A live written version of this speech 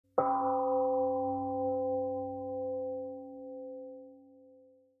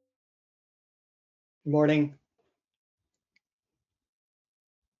Morning.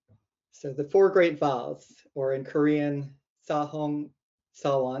 So the four great vows, or in Korean, Sahong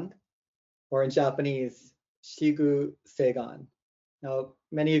Sawan, or in Japanese, Shigu Seigan. Now,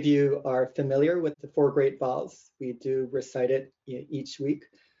 many of you are familiar with the four great vows. We do recite it each week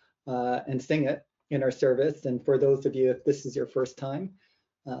and sing it in our service. And for those of you, if this is your first time,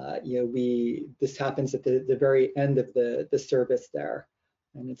 this happens at the very end of the service there.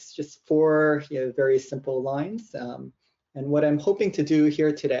 And it's just four very simple lines. And what I'm hoping to do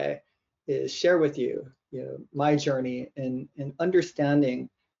here today is share with you, my journey in understanding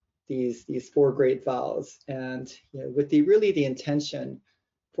these four great vows, and with the intention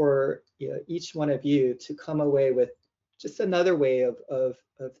for each one of you to come away with just another way of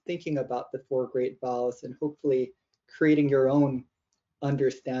thinking about the four great vows, and hopefully creating your own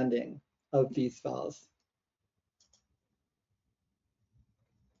understanding of these vows.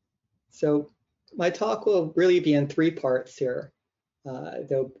 So my talk will really be in three parts here.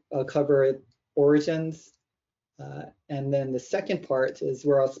 I'll cover origins, and then the second part is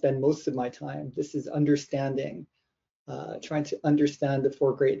where I'll spend most of my time. This is understanding, trying to understand the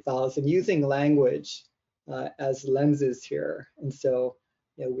four great vows and using language as lenses here. And so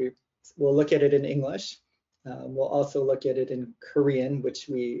we'll look at it in English. We'll also look at it in Korean, which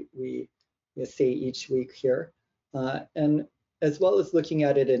we say each week here, and as well as looking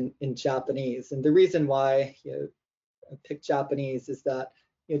at it in Japanese. And the reason why I picked Japanese is that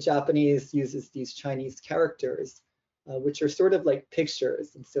Japanese uses these Chinese characters, which are sort of like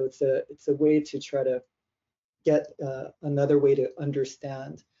pictures, and so it's a way to try to get another way to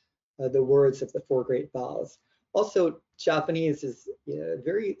understand the words of the four great vows. Also, Japanese is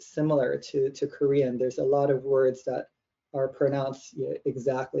very similar to Korean. There's a lot of words that are pronounced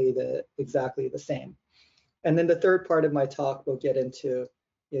exactly the same. And then the third part of my talk will get into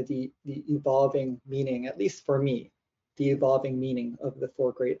the evolving meaning, at least for me, the evolving meaning of the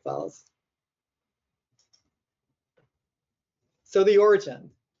four great vows. So the origin.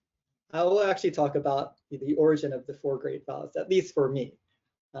 I will actually talk about the origin of the four great vows, at least for me.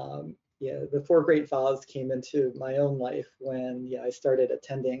 The four great vows came into my own life when I started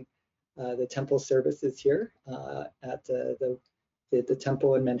attending the temple services here at the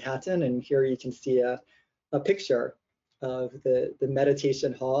temple in Manhattan. And here you can see a picture of the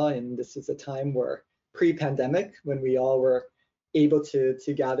meditation hall. And this is a time where pre-pandemic, when we all were able to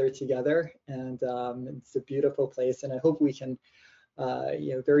gather together, and it's a beautiful place. And I hope we can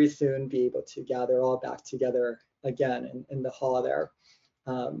very soon be able to gather all back together again in the hall there.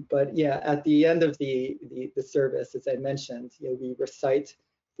 But at the end of the service, as I mentioned, we recite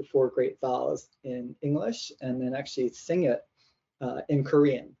the four great vows in English and then actually sing it in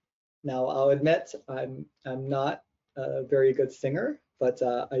Korean. Now, I'll admit I'm not a very good singer, but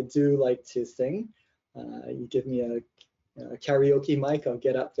I do like to sing. You give me a karaoke mic, I'll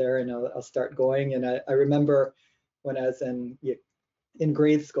get up there and I'll start going. And I remember when I was in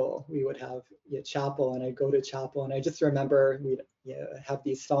grade school, we would have chapel, and I'd go to chapel, and I just remember we'd have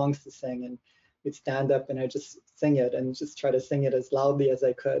these songs to sing, and we'd stand up and I just sing it and just try to sing it as loudly as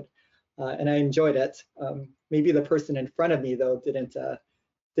I could. And I enjoyed it. Maybe the person in front of me, though,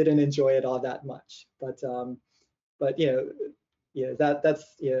 didn't enjoy it all that much. But that's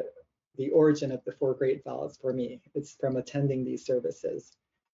the origin of the four great vows for me. It's from attending these services.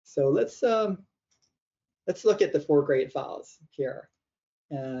 So let's look at the four great vows here,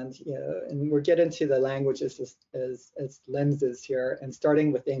 and we'll get into the languages as lenses here, and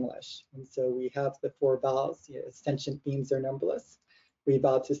starting with English. And so we have the four vows. Sentient beings are numberless. We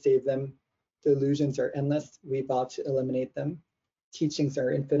vow to save them. Delusions are endless. We vow to eliminate them. Teachings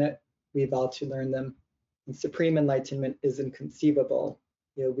are infinite. We vow to learn them. And supreme enlightenment is inconceivable.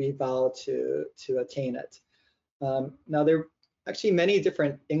 We vow to attain it. Now, there are actually many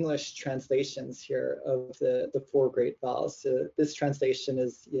different English translations here of the four great vows. So this translation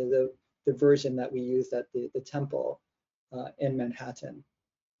is the version that we use at the temple in Manhattan.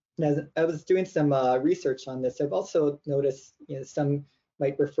 And as I was doing some research on this, I've also noticed some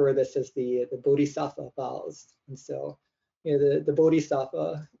might refer this as the Bodhisattva vows. And so the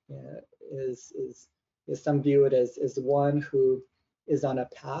Bodhisattva is some view it as one who is on a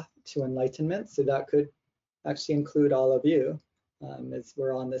path to enlightenment. So that could actually include all of you as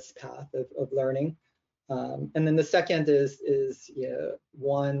we're on this path of learning. And then the second is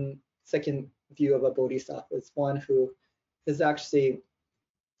one second view of a Bodhisattva is one who is actually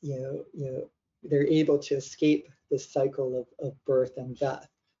they're able to escape the cycle of birth and death,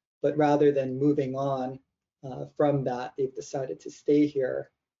 but rather than moving on from that, they've decided to stay here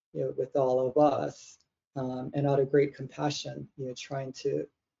with all of us, and out of great compassion, trying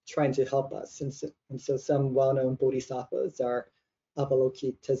trying to help us. And so some well-known bodhisattvas are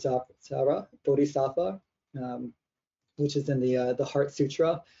Avalokitesvara Bodhisattva, which is in the Heart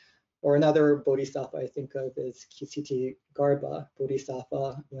Sutra. Or another bodhisattva I think of is Ksitigarbha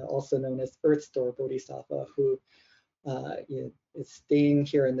Bodhisattva, also known as Earth Store Bodhisattva, who is staying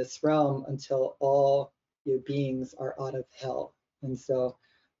here in this realm until all beings are out of hell. And so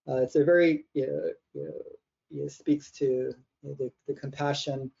it's a very, it speaks to the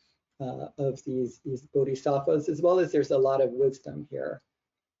compassion of these bodhisattvas, as well as there's a lot of wisdom here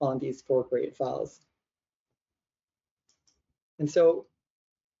on these four great vows. And so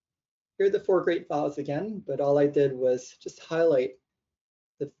here are the four great vows again, but all I did was just highlight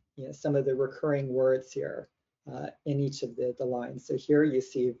some of the recurring words here in each of the lines. So here you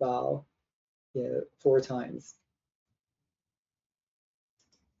see vow 4 times.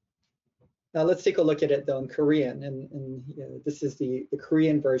 Now let's take a look at it though in Korean, and this is the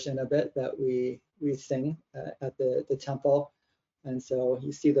Korean version of it that we sing at the temple. And so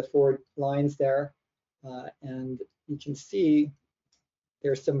you see the 4 lines there, and you can see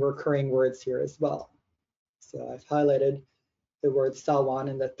there's some recurring words here as well. So I've highlighted the word sawan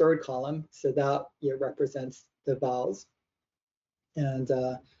in the 3rd column, so that represents the vowels. And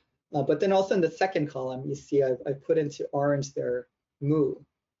but then also in the 2nd column, you see I put into orange there mu.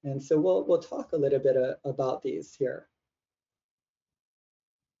 And so we'll talk a little bit about these here.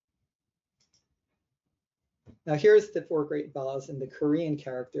 Now here's the 4 great vows in the Korean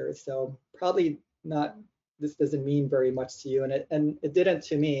characters. So probably not, this doesn't mean very much to you, and it didn't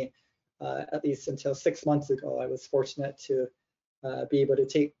to me, at least until 6 months ago. I was fortunate to be able to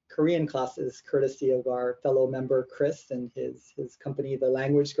take Korean classes courtesy of our fellow member Chris and his company, The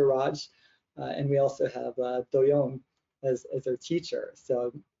Language Garage, and we also have Doyoung as our teacher.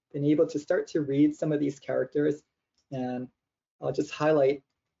 So been able to start to read some of these characters, and I'll just highlight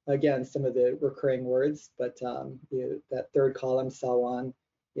again some of the recurring words, but that 3rd column, sawan,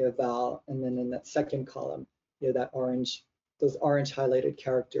 vowel, and then in that 2nd column, those orange highlighted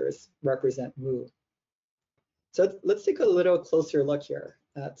characters represent mu. So let's take a little closer look here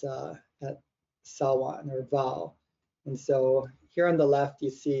at sawan or vow. And so here on the left,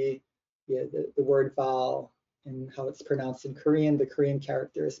 you see the word vow and how it's pronounced in Korean, the Korean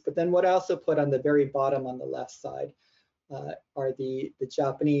characters. But then what I also put on the very bottom on the left side are the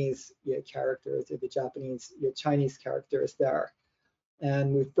Japanese characters, or the Japanese Chinese characters there.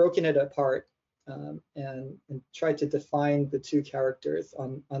 And we've broken it apart and tried to define the 2 characters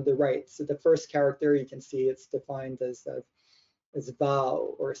on the right. So the first character, you can see it's defined as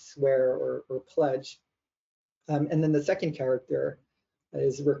vow or swear or pledge. And then the 2nd character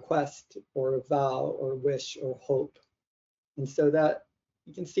is request or vow or wish or hope. And so that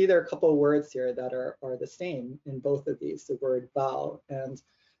you can see there are a couple of words here that are the same in both of these, the word vow. And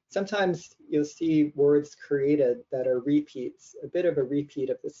sometimes you'll see words created that are repeats, a bit of a repeat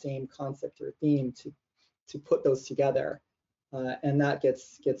of the same concept or theme to put those together. And that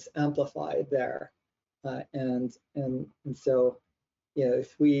gets amplified there. And so,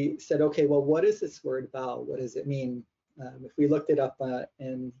 if we said, okay, well, what is this word vow? What does it mean? If we looked it up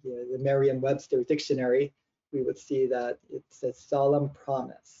in the Merriam-Webster dictionary, we would see that it's a solemn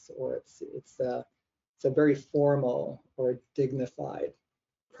promise, or it's a very formal or dignified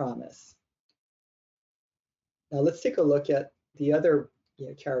promise. Now let's take a look at the other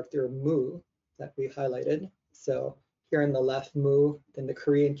character mu that we highlighted. So here on the left, mu, then the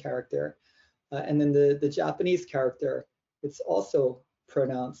Korean character, and then the Japanese character, it's also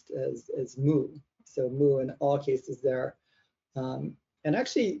pronounced as mu. So mu in all cases there. And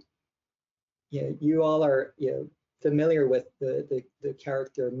actually, you all are familiar with the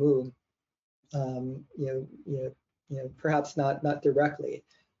character mu. Perhaps not directly,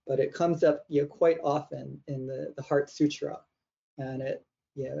 but it comes up quite often in the Heart Sutra, and it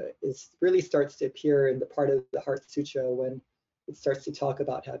really starts to appear in the part of the Heart Sutra when it starts to talk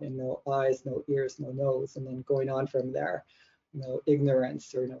about having no eyes, no ears, no nose, and then going on from there, no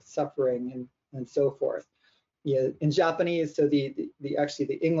ignorance or no suffering and so forth. In Japanese, so actually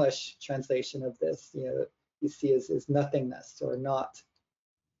the English translation of this, you see is nothingness or not,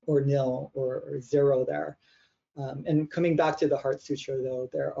 or nil or zero there. And coming back to the Heart Sutra, though,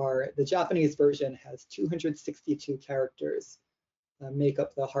 the Japanese version has 262 characters make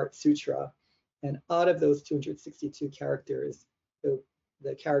up the Heart Sutra, and out of those 262 characters,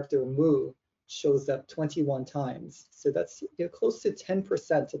 the character mu shows up 21 times. So that's close to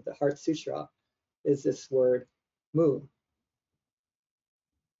 10% of the Heart Sutra is this word mu.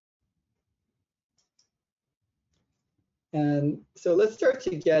 And so let's start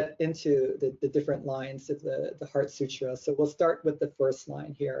to get into the different lines of the Heart Sutra. So we'll start with the first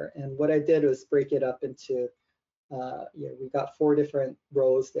line here. And what I did was break it up into, we got 4 different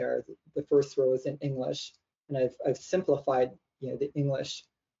rows there. The first row is in English, and I've simplified, the English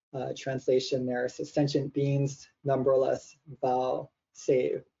translation there. So sentient beings, numberless, vow,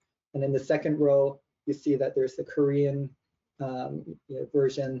 save. And in the second row, you see that there's the Korean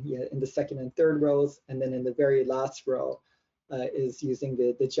version in the second and third rows, and then in the very last row is using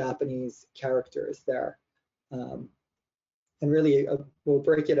the Japanese characters there. And really, we'll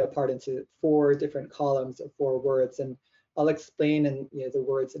break it apart into 4 different columns of 4 words, and I'll explain in the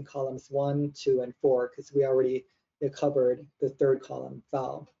words in columns 1, 2, and 4 because we already covered the third column,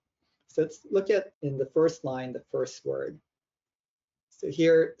 vow. So let's look at in the first line, the first word. So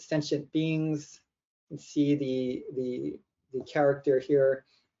here, sentient beings. You can see the character here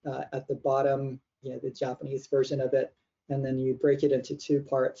at the bottom, the Japanese version of it, and then you break it into 2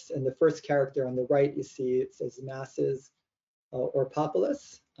 parts. And the first character on the right, you see it says masses or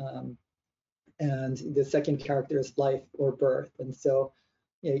populace, and the second character is life or birth. And so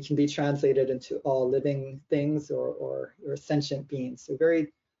it can be translated into all living things or sentient beings. So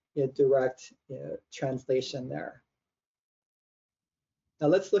very direct translation there. Now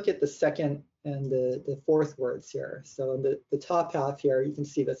let's look at the second and the fourth words here. So in the top half here, you can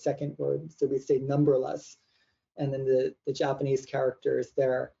see the second word. So we say numberless. And then the Japanese characters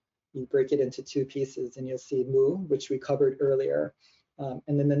there, you break it into 2 pieces and you'll see mu, which we covered earlier.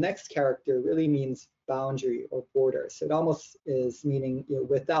 And then the next character really means boundary or border. So it almost is meaning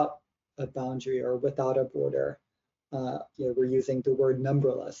without a boundary or without a border. We're using the word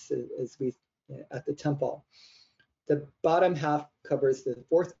numberless as we at the temple. The bottom half covers the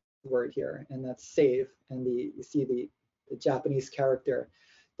fourth word here, and that's save. And you see the Japanese character.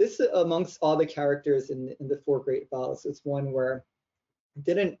 This, amongst all the characters in the 4 great vows, is one where it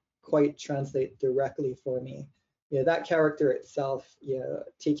didn't quite translate directly for me. That character itself,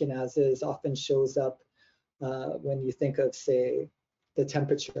 taken as is, often shows up when you think of, say, the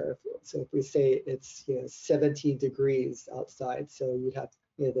temperature. So if we say it's 70 degrees outside, so you'd have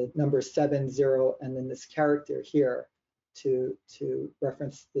the number 70 and then this character here to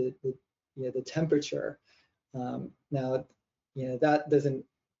reference the temperature. Now, that doesn't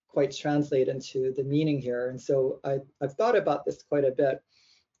quite translate into the meaning here, and so I've thought about this quite a bit.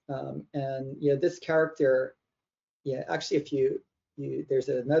 And this character, actually, if there's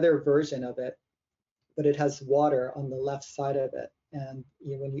another version of it, but it has water on the left side of it, and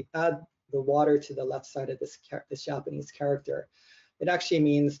when you add the water to the left side of this Japanese character, it actually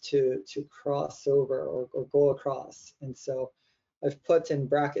means to cross over or go across. And so I've put in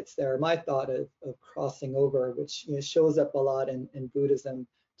brackets there my thought of crossing over, which shows up a lot in Buddhism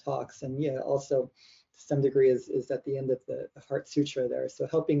talks, and also to some degree is at the end of the Heart Sutra there. So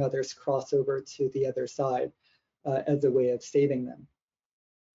helping others cross over to the other side as a way of saving them.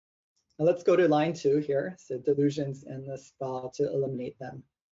 Now let's go to line 2 here. So delusions and the vow to eliminate them.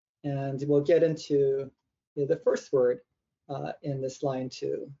 And we'll get into the first word in this line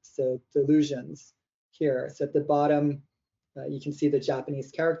 2. So delusions here. So at the bottom, you can see the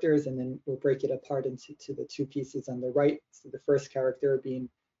Japanese characters, and then we'll break it apart into the 2 pieces on the right. So the first character being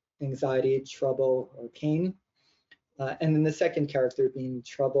anxiety, trouble, or pain. And then the second character being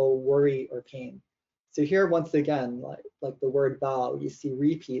trouble, worry, or pain. So here, once again, like the word vow, you see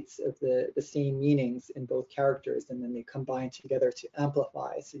repeats of the same meanings in both characters, and then they combine together to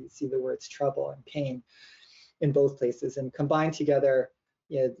amplify. So you see the words trouble and pain in both places, and combined together,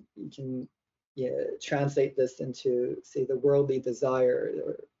 you can translate this into, say, the worldly desire,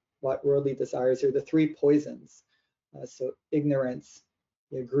 or what worldly desires are the 3 poisons. So ignorance,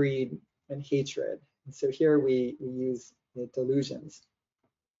 greed, and hatred. And so here we use delusions.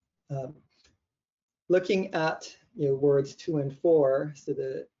 Looking at words 2 and 4, so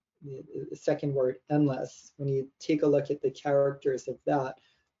the second word, endless, when you take a look at the characters of that,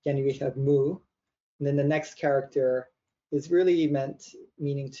 again, we have mu, and then the next character is really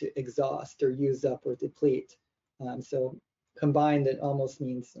meaning to exhaust or use up or deplete. So combined, it almost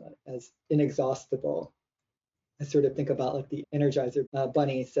means as inexhaustible. I sort of think about like the Energizer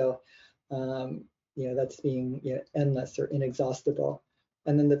bunny. So that's being endless or inexhaustible.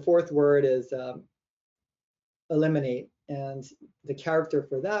 And then the fourth word is eliminate, and the character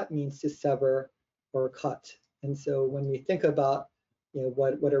for that means to sever or cut. And so when we think about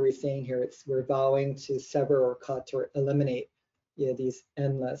what are we saying here, we're vowing to sever or cut or eliminate these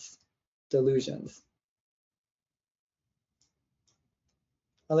endless delusions.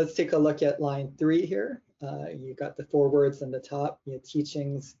 Now let's take a look at line 3 here. You got the 4 words on the top,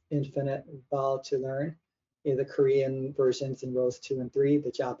 teachings, infinite, vow to learn. the Korean versions in rows 2 and 3,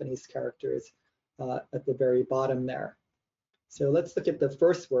 the Japanese characters at the very bottom there. So let's look at the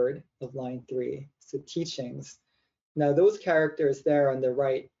first word of line 3, so teachings. Now those characters there on the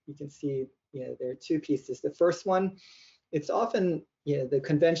right, you can see there are two pieces. The first one, it's often the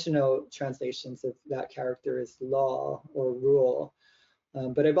conventional translations of that character is law or rule,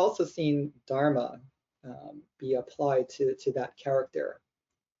 but I've also seen dharma be applied to that character.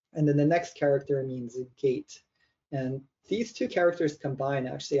 And then the next character means gate. And these two characters combined,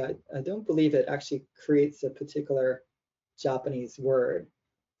 actually, I don't believe it actually creates a particular Japanese word,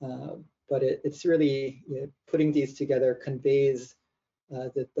 but it's really putting these together conveys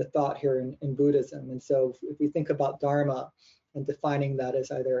the thought here in Buddhism. And so if we think about dharma and defining that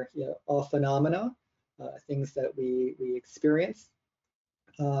as either all phenomena, things that we experience,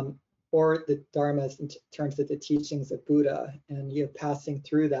 or the dharmas in terms of the teachings of Buddha, and passing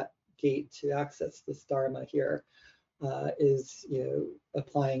through that gate to access this dharma here is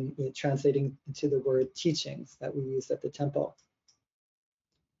applying, translating into the word teachings that we use at the temple.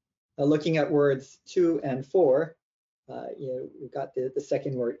 Looking at words 2 and 4, we've got the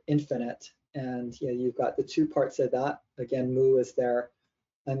second word infinite, and you've got the two parts of that. Again, mu is there,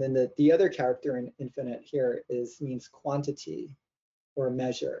 and then the other character in infinite here means quantity or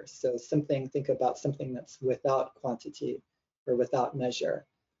measure. So think about something that's without quantity or without measure.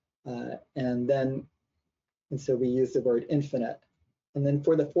 And so we use the word infinite. And then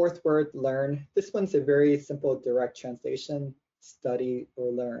for the fourth word, learn, this one's a very simple direct translation, study or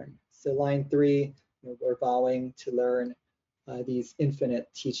learn. So line 3, we're vowing to learn these infinite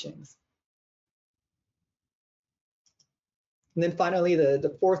teachings. And then finally,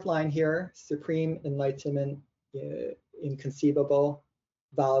 the fourth line here, supreme enlightenment, inconceivable,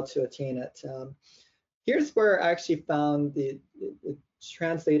 vow to attain it. Here's where I actually found the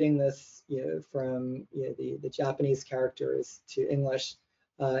translating this from the Japanese characters to English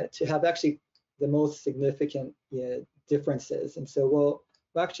to have actually the most significant differences. And so we'll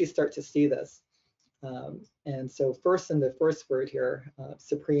actually start to see this. And so first in the first word here,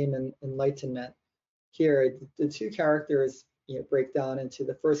 supreme and enlightenment, here the two characters break down into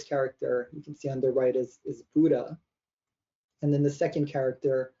the first character, you can see on the right is Buddha. And then the second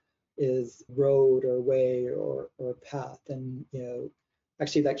character is road or way or path. And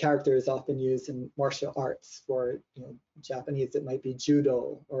actually that character is often used in martial arts. For Japanese, it might be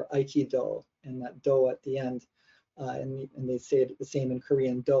judo or aikido, and that do at the end. And they say it the same in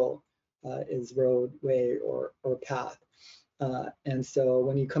Korean, do is road, way, or path. And so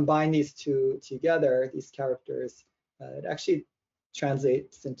when you combine these two together, these characters, it actually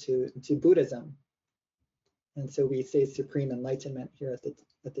translates into Buddhism. And so we say supreme enlightenment here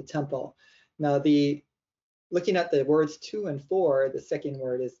at the temple. Now looking at the words 2 and 4, the second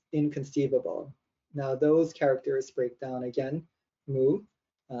word is inconceivable. Now those characters break down again. Mu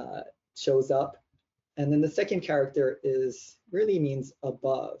shows up, and then the second character really means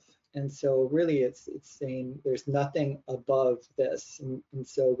above. And so really it's saying there's nothing above this. And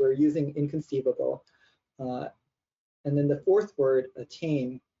so we're using inconceivable. And then the fourth word,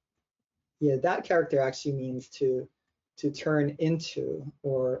 attain, that character actually means to turn into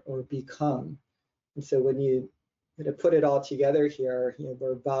or become. And so when you put it all together here,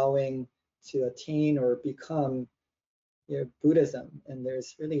 we're vowing to attain or become Buddhism, and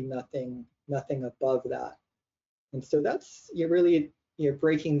there's really nothing above that. And so that's really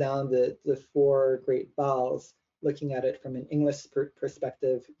breaking down the four great vows, looking at it from an English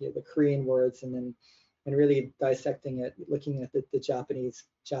perspective, the Korean words, and really dissecting it, looking at the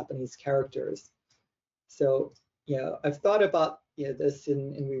Japanese characters. So I've thought about this,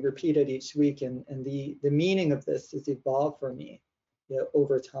 and we repeat it each week, and the meaning of this has evolved for me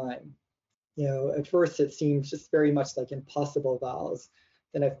over time. At first it seemed just very much like impossible vows.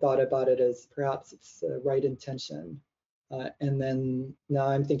 Then I've thought about it as perhaps it's right intention. And then now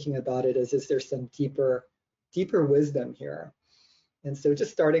I'm thinking about it as, is there some deeper wisdom here? And so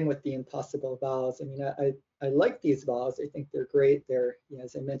just starting with the impossible vows, I mean, I like these vows. I think they're great. They're,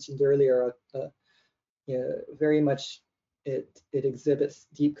 as I mentioned earlier, very much it exhibits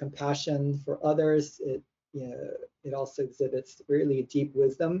deep compassion for others. It also exhibits really deep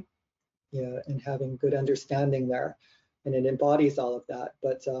wisdom, and having good understanding there, and it embodies all of that.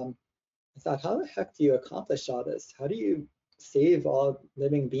 But I thought, how the heck do you accomplish all this? How do you save all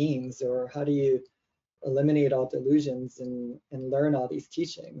living beings, or how do you eliminate all delusions and learn all these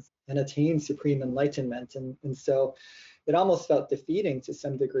teachings and attain supreme enlightenment? And so it almost felt defeating to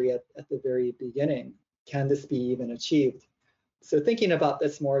some degree at the very beginning. Can this be even achieved? So thinking about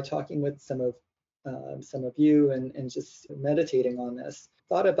this more, talking with some of you and just meditating on this,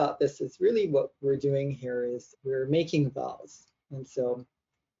 thought about this as really what we're doing here is we're making vows. And so,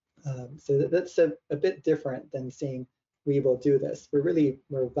 that's a bit different than saying we will do this.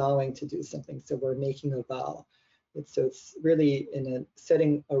 We're vowing to do something. So we're making a vow. So it's really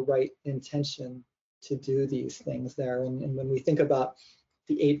setting a right intention to do these things there. And when we think about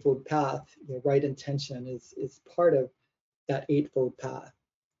the Eightfold Path, right intention is part of that Eightfold Path.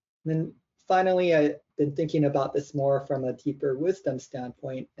 And then finally, I've been thinking about this more from a deeper wisdom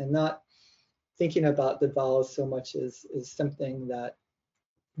standpoint and not thinking about the vows so much as something that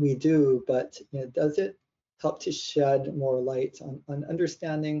we do, but does it help to shed more light on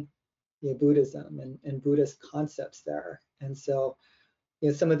understanding Buddhism and Buddhist concepts there? And so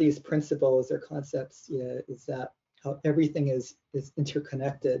some of these principles or concepts is that how everything is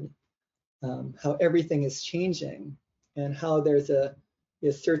interconnected, how everything is changing, and how there's a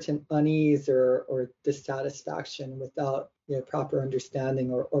certain unease or dissatisfaction without proper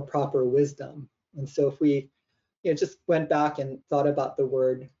understanding or proper wisdom. And so if we just went back and thought about the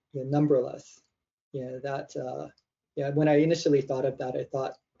word numberless, when I initially thought of that, I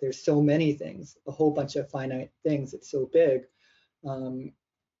thought there's so many things, a whole bunch of finite things. It's so big.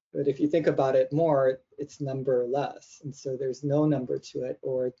 But if you think about it more, it's numberless. And so there's no number to it.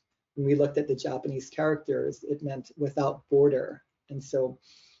 Or when we looked at the Japanese characters, it meant without border. And so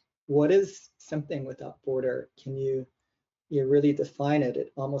what is something without border? Can you really define it?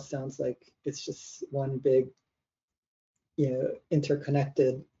 It almost sounds like it's just one big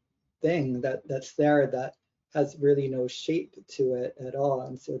interconnected thing that's there that has really no shape to it at all.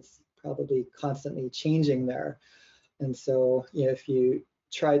 And so it's probably constantly changing there. And so if you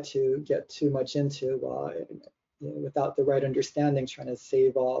try to get too much into without the right understanding, trying to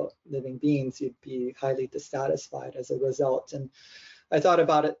save all living beings, you'd be highly dissatisfied as a result. And I thought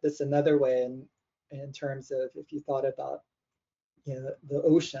about it this another way, in terms of if you thought about the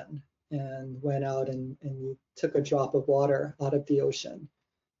ocean and went out and you took a drop of water out of the ocean,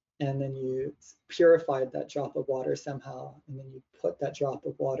 and then you purified that drop of water somehow, and then you put that drop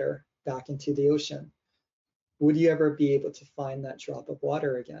of water back into the ocean, would you ever be able to find that drop of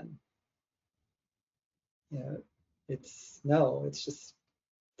water again? It's just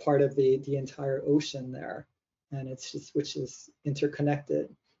part of the entire ocean there, and it's just which is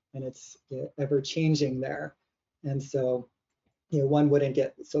interconnected, and it's ever changing there. And so one wouldn't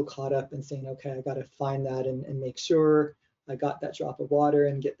get so caught up in saying, okay, I got to find that and make sure I got that drop of water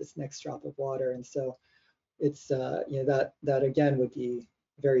and get this next drop of water. And so it's that again would be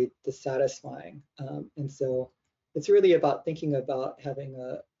very dissatisfying. And so it's really about thinking about having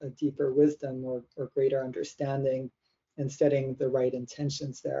a deeper wisdom or greater understanding and setting the right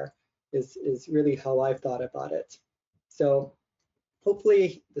intentions there is really how I've thought about it. So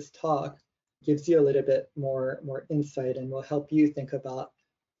hopefully this talk gives you a little bit more insight and will help you think about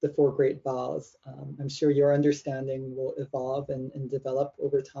the Four Great Vows. I'm sure your understanding will evolve and develop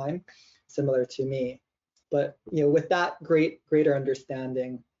over time, similar to me. But with that greater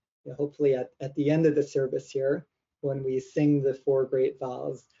understanding, hopefully at the end of the service here, when we sing the Four Great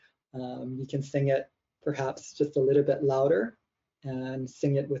Vows, you can sing it perhaps just a little bit louder and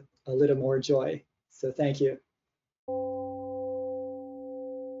sing it with a little more joy. So thank you.